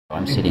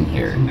I'm sitting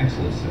here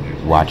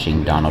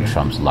watching Donald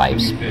Trump's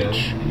live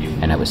speech,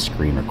 and I was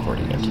screen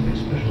recording it.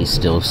 He's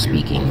still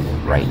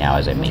speaking right now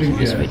as I'm making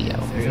this video.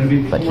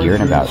 But here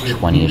in about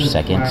 20-ish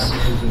seconds,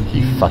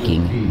 he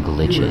fucking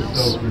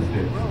glitches.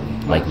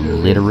 Like,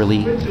 literally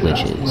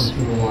glitches.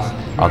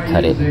 I'll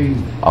cut it,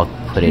 I'll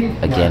put it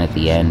again at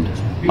the end,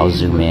 I'll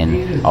zoom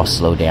in, I'll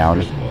slow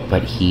down,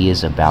 but he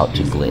is about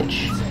to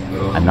glitch.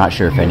 I'm not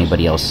sure if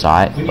anybody else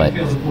saw it, but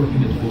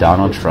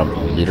Donald Trump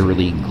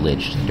literally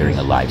glitched during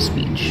a live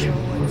speech.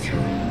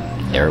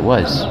 There it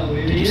was.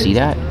 Did you see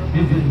that?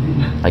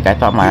 Like, I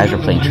thought my eyes were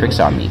playing tricks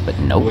on me, but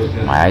nope,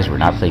 my eyes were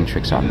not playing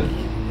tricks on me.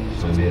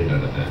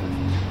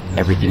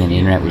 Everything in the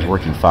internet was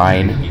working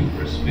fine.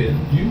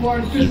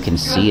 You can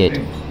see it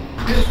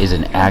is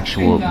an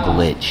actual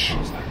glitch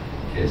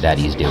that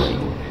he's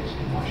doing.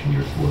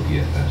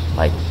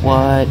 Like,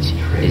 what?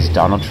 Is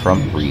Donald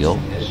Trump real?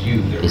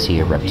 Is he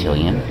a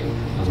reptilian?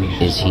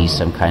 Is he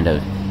some kind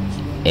of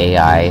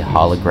AI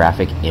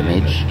holographic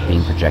image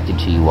being projected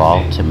to you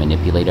all to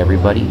manipulate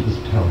everybody?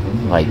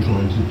 Like,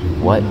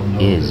 what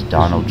is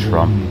Donald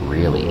Trump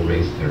really?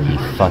 He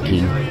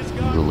fucking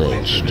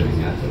glitched.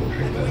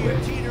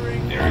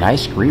 And I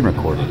screen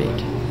recorded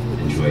it.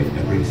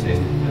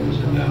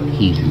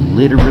 He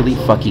literally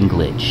fucking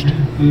glitched.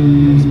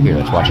 Here,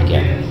 let's watch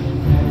again.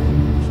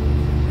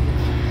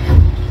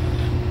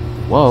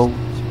 Whoa,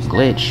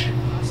 glitch.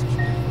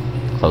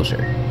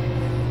 Closer.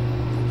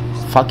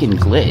 Fucking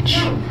glitch.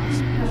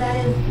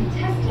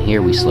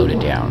 Here we slowed it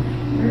down.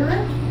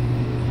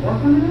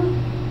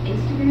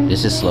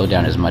 This is slowed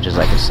down as much as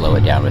I can slow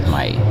it down with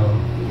my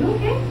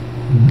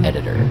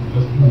editor.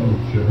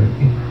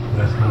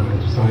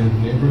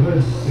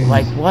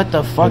 Like, what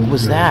the fuck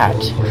was that?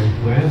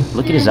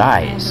 Look at his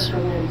eyes.